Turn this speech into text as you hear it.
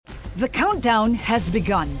The countdown has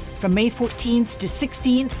begun. From May 14th to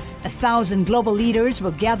 16th, 1,000 global leaders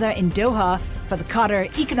will gather in Doha for the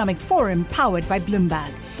Qatar Economic Forum powered by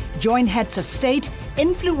Bloomberg. Join heads of state,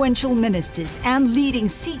 influential ministers, and leading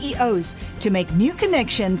CEOs to make new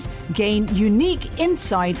connections, gain unique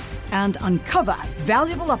insights, and uncover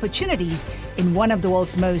valuable opportunities in one of the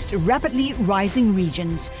world's most rapidly rising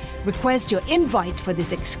regions. Request your invite for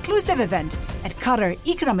this exclusive event at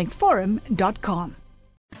QatarEconomicForum.com.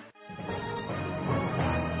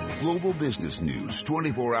 Global business news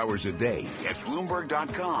 24 hours a day at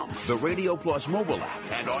Bloomberg.com, the Radio Plus mobile app,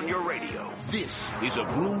 and on your radio. This is a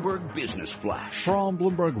Bloomberg Business Flash. From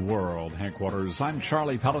Bloomberg World Headquarters, I'm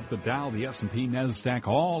Charlie Pellet. The Dow, the S&P, NASDAQ,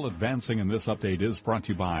 all advancing, and this update is brought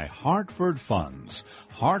to you by Hartford Funds.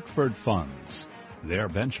 Hartford Funds. Their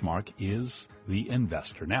benchmark is the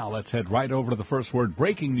investor. Now let's head right over to the First Word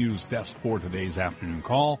breaking news desk for today's afternoon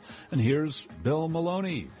call. And here's Bill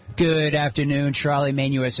Maloney. Good afternoon, Charlie.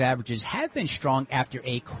 Main U.S. averages have been strong after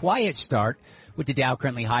a quiet start, with the Dow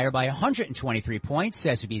currently higher by 123 points.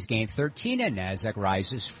 S&P's gained 13 and NASDAQ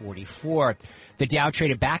rises 44. The Dow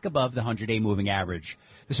traded back above the 100-day moving average.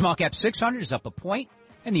 The small cap 600 is up a point,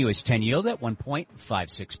 and the U.S. 10 yield at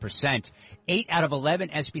 1.56%. 8 out of 11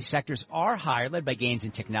 S&P sectors are higher, led by gains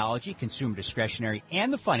in technology, consumer discretionary,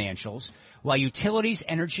 and the financials, while utilities,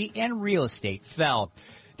 energy, and real estate fell.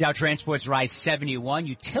 Dow Transports rise 71,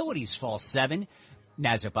 utilities fall 7,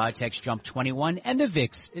 Nasdaq Biotechs jump 21, and the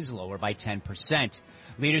VIX is lower by 10%.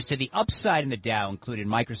 Leaders to the upside in the Dow included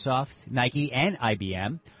Microsoft, Nike, and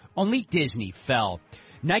IBM. Only Disney fell.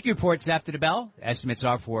 Nike reports after the bell. Estimates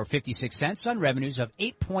are for 56 cents on revenues of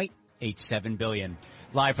 $8.87 billion.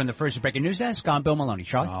 Live from the First Breaking News Desk, I'm Bill Maloney.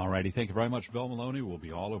 Charlie? All righty. Thank you very much, Bill Maloney. We'll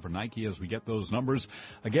be all over Nike as we get those numbers.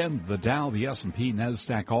 Again, the Dow, the S&P,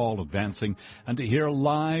 NASDAQ all advancing. And to hear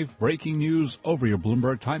live breaking news over your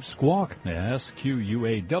Bloomberg, type Squawk,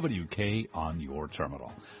 SQUAWK, on your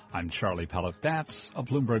terminal. I'm Charlie Pellet. That's a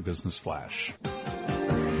Bloomberg Business Flash.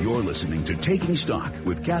 You're listening to Taking Stock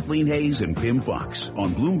with Kathleen Hayes and Pim Fox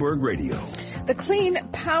on Bloomberg Radio. The Clean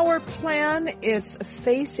Power Plan, it's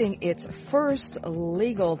facing its first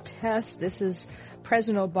legal test. This is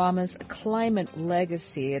President Obama's climate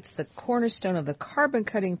legacy. It's the cornerstone of the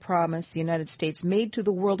carbon-cutting promise the United States made to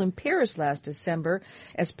the world in Paris last December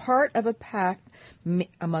as part of a pact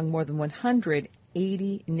among more than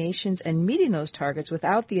 180 nations, and meeting those targets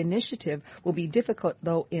without the initiative will be difficult,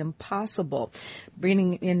 though impossible.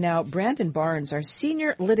 Bringing in now Brandon Barnes, our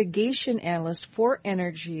senior litigation analyst for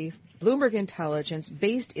energy, Bloomberg Intelligence,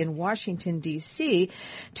 based in Washington, D.C.,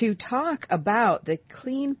 to talk about the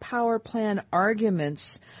Clean Power Plan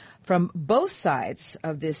arguments from both sides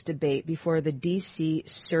of this debate before the D.C.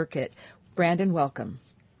 Circuit. Brandon, welcome.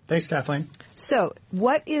 Thanks, Kathleen. So,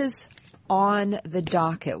 what is on the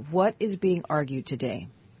docket? What is being argued today?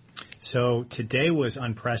 So today was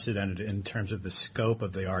unprecedented in terms of the scope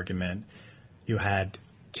of the argument. You had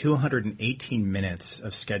 218 minutes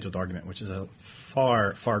of scheduled argument, which is a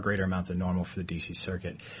far, far greater amount than normal for the D.C.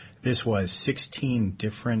 Circuit. This was 16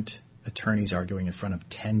 different attorneys arguing in front of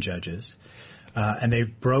 10 judges, and they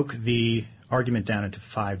broke the argument down into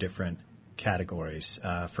 5 different categories,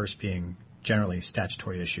 first being generally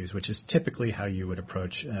statutory issues, which is typically how you would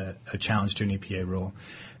approach a challenge to an EPA rule.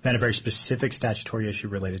 Then a very specific statutory issue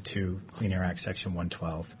related to Clean Air Act Section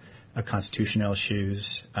 112, a constitutional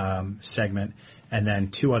issues segment, and then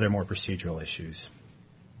 2 other more procedural issues.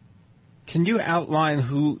 Can you outline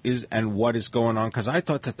who is and what is going on? Because I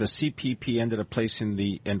thought that the CPP ended up placing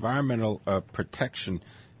the Environmental Protection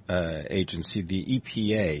Agency, the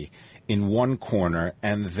EPA, in one corner,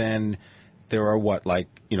 and then there are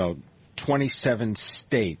 27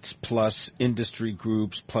 states, plus industry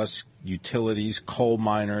groups, plus utilities, coal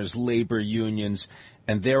miners, labor unions,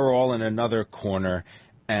 and they're all in another corner,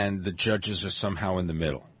 and the judges are somehow in the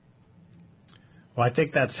middle. Well, I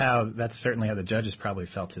think that's certainly how the judges probably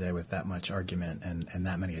felt today with that much argument and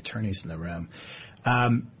that many attorneys in the room.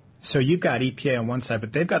 So you've got EPA on one side,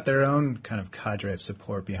 but they've got their own kind of cadre of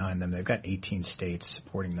support behind them. They've got 18 states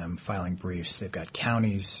supporting them, filing briefs. They've got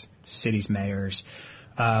counties, cities, mayors.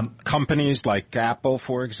 Companies like Apple,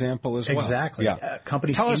 for example, as well. Exactly. Yeah.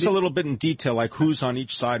 Companies. Tell us a little bit in detail, like who's on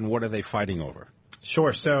each side and what are they fighting over?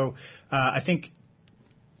 Sure. So I think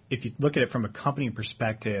if you look at it from a company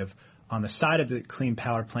perspective, on the side of the Clean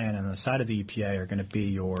Power Plan and on the side of the EPA are going to be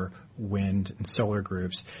your wind and solar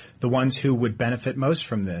groups, the ones who would benefit most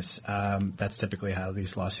from this. That's typically how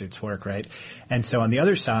these lawsuits work, right? And so on the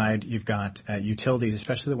other side, you've got utilities,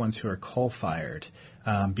 especially the ones who are coal-fired,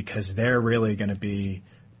 because they're really going to be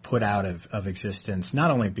put out of existence,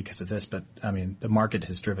 not only because of this, but, I mean, the market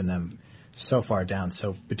has driven them so far down.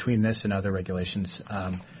 So between this and other regulations,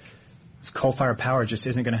 coal-fired power just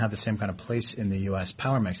isn't going to have the same kind of place in the U.S.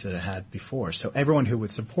 power mix that it had before. So everyone who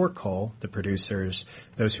would support coal, the producers,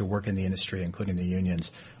 those who work in the industry, including the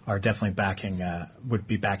unions, are definitely would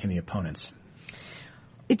be backing the opponents.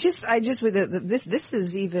 Is this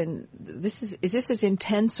as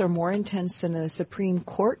intense or more intense than a Supreme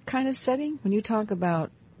Court kind of setting? When you talk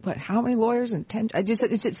about how many lawyers and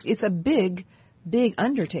it's a big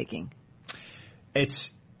undertaking.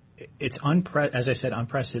 It's as I said,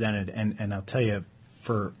 unprecedented, and I'll tell you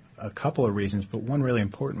for a couple of reasons, but one really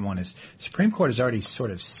important one is the Supreme Court has already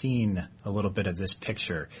sort of seen a little bit of this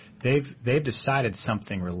picture. They've decided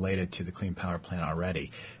something related to the Clean Power Plan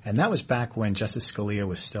already, and that was back when Justice Scalia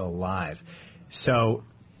was still alive. So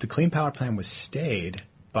the Clean Power Plan was stayed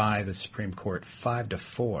by the Supreme Court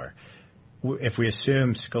 5-4. If we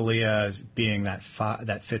assume Scalia being that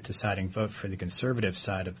fifth deciding vote for the conservative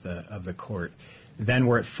side of the court, then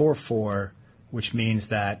we're at 4-4, which means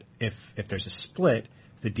that if there's a split,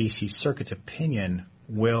 the D.C. Circuit's opinion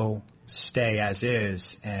will stay as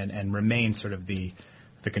is and remain sort of the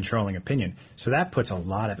controlling opinion. So that puts a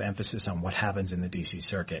lot of emphasis on what happens in the D.C.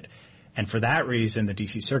 Circuit. And for that reason, the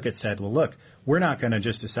D.C. Circuit said, well, look, we're not going to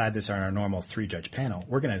just decide this on our normal 3-judge panel.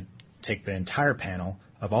 We're going to take the entire panel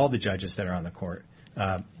of all the judges that are on the court,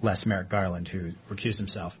 less Merrick Garland, who recused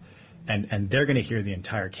himself, and they're going to hear the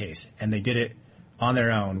entire case. And they did it on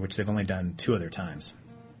their own, which they've only done 2 other times.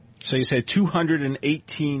 So you say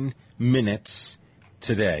 218 minutes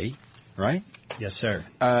today, right? Yes, sir.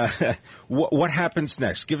 What happens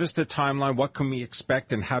next? Give us the timeline. What can we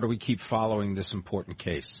expect, and how do we keep following this important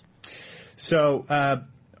case? So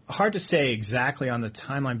hard to say exactly on the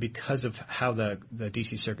timeline because of how the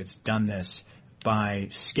D.C. Circuit's done this by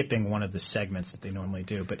skipping one of the segments that they normally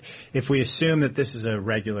do. But if we assume that this is a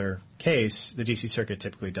regular case, the D.C. Circuit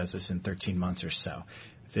typically does this in 13 months or so.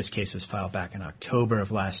 This case was filed back in October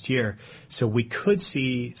of last year, so we could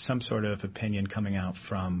see some sort of opinion coming out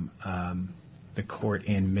from the court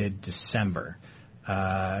in mid-December.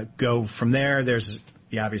 Go from there, there's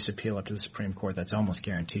the obvious appeal up to the Supreme Court. That's almost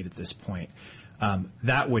guaranteed at this point.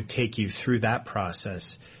 That would take you through that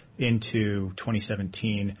process into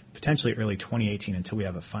 2017, potentially early 2018 until we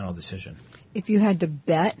have a final decision. If you had to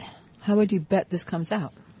bet, how would you bet this comes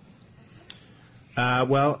out?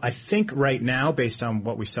 Well, I think right now, based on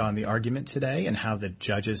what we saw in the argument today and how the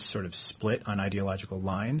judges sort of split on ideological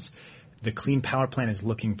lines, the Clean Power Plan is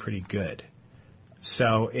looking pretty good.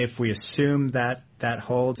 So if we assume that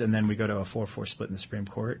holds and then we go to a 4-4 split in the Supreme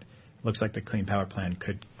Court, it looks like the Clean Power Plan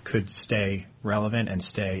could stay relevant and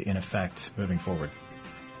stay in effect moving forward.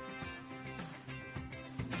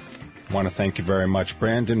 I want to thank you very much.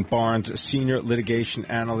 Brandon Barnes, Senior Litigation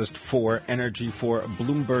Analyst for Energy for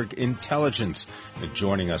Bloomberg Intelligence,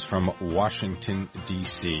 joining us from Washington,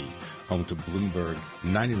 D.C., home to Bloomberg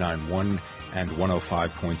 99.1 and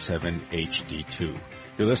 105.7 HD2.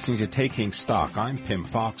 You're listening to Taking Stock. I'm Pim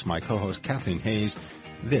Fox, my co-host Kathleen Hayes.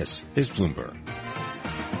 This is Bloomberg.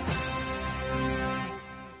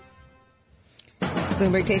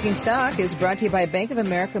 Bloomberg Taking Stock is brought to you by Bank of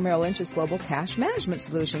America Merrill Lynch's Global Cash Management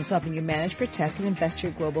Solutions, helping you manage, protect, and invest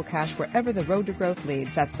your global cash wherever the road to growth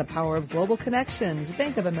leads. That's the power of global connections.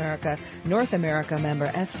 Bank of America, North America member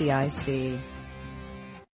FDIC.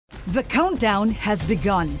 The countdown has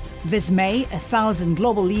begun. This May, 1,000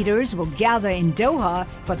 global leaders will gather in Doha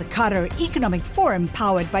for the Qatar Economic Forum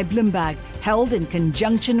powered by Bloomberg, held in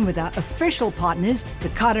conjunction with our official partners, the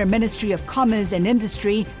Qatar Ministry of Commerce and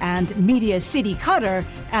Industry and Media City Qatar,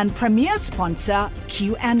 and premier sponsor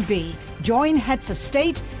QNB. Join heads of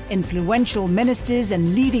state, influential ministers,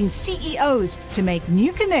 and leading CEOs to make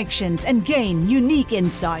new connections and gain unique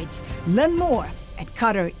insights. Learn more at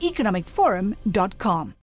QatarEconomicForum.com.